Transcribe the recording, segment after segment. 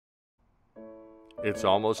It's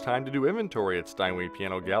almost time to do inventory at Steinway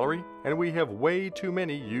Piano Gallery, and we have way too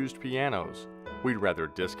many used pianos. We'd rather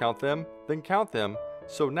discount them than count them,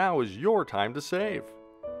 so now is your time to save.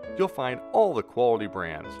 You'll find all the quality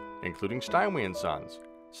brands, including Steinway & Sons,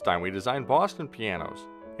 Steinway designed Boston pianos,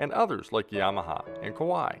 and others like Yamaha and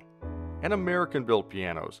Kawai, and American-built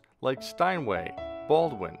pianos like Steinway,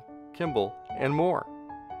 Baldwin, Kimball, and more.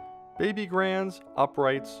 Baby grands,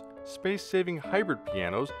 uprights, space-saving hybrid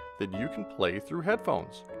pianos that you can play through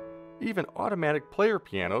headphones. Even automatic player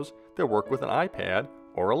pianos that work with an iPad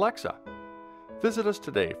or Alexa. Visit us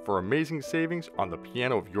today for amazing savings on the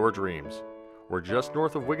piano of your dreams. We're just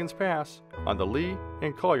north of Wiggins Pass on the Lee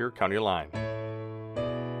and Collier County line.